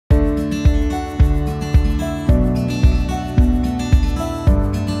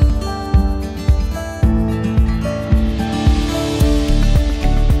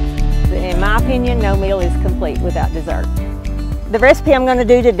no meal is complete without dessert. The recipe I'm going to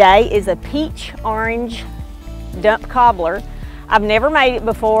do today is a peach orange dump cobbler. I've never made it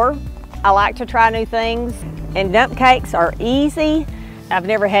before. I like to try new things, and dump cakes are easy. I've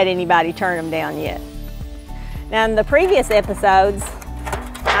never had anybody turn them down yet. Now, in the previous episodes,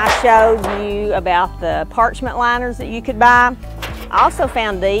 I showed you about the parchment liners that you could buy. I also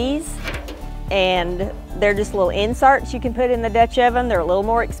found these, and they're just little inserts you can put in the Dutch oven. They're a little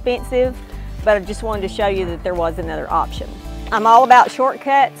more expensive, but I just wanted to show you that there was another option. I'm all about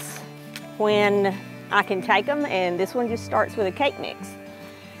shortcuts when I can take them, and this one just starts with a cake mix.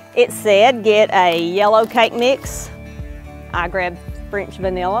 It said get a yellow cake mix. I grabbed French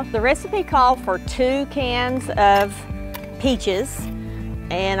vanilla. The recipe called for 2 cans of peaches,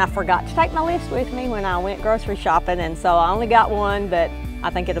 and I forgot to take my list with me when I went grocery shopping, and so I only got 1, but I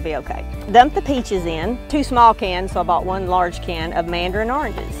think it'll be okay. Dump the peaches in, 2 small cans, so I bought 1 large can of mandarin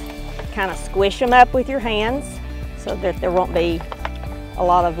oranges. Kind of squish them up with your hands so that there won't be a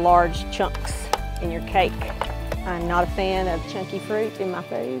lot of large chunks in your cake. I'm not a fan of chunky fruit in my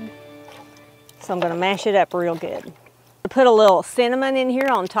food, so I'm going to mash it up real good. I put a little cinnamon in here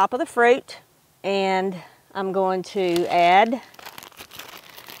on top of the fruit, and I'm going to add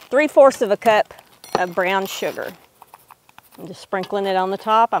 3/4 of a cup of brown sugar. I'm just sprinkling it on the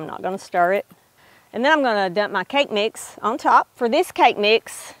top. I'm not going to stir it. And then I'm going to dump my cake mix on top. For this cake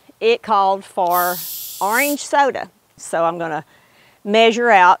mix, it called for orange soda. So I'm going to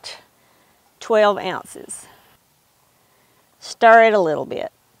measure out 12 ounces. Stir it a little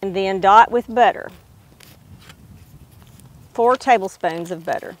bit. And then dot with butter. 4 tablespoons of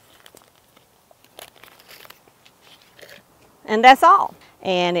butter. And that's all.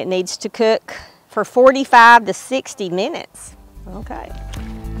 And it needs to cook for 45 to 60 minutes. Okay.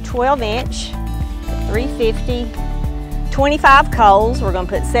 12-inch, 350, 25 coals. We're going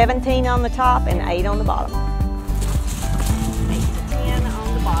to put 17 on the top and 8 on the bottom. 8 to 10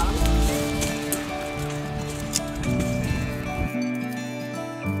 on the bottom.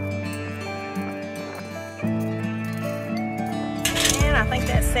 And I think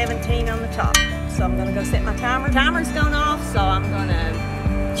that's 17 on the top. So I'm going to go set my timer. Timer's gone off, so I'm going to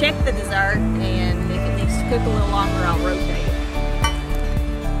check the dessert, and if it needs to cook a little longer, I'll rotate it.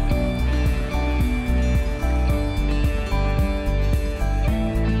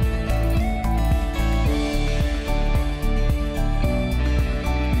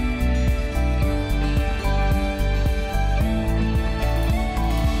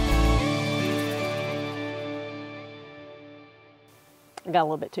 I got a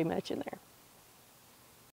little bit too much in there.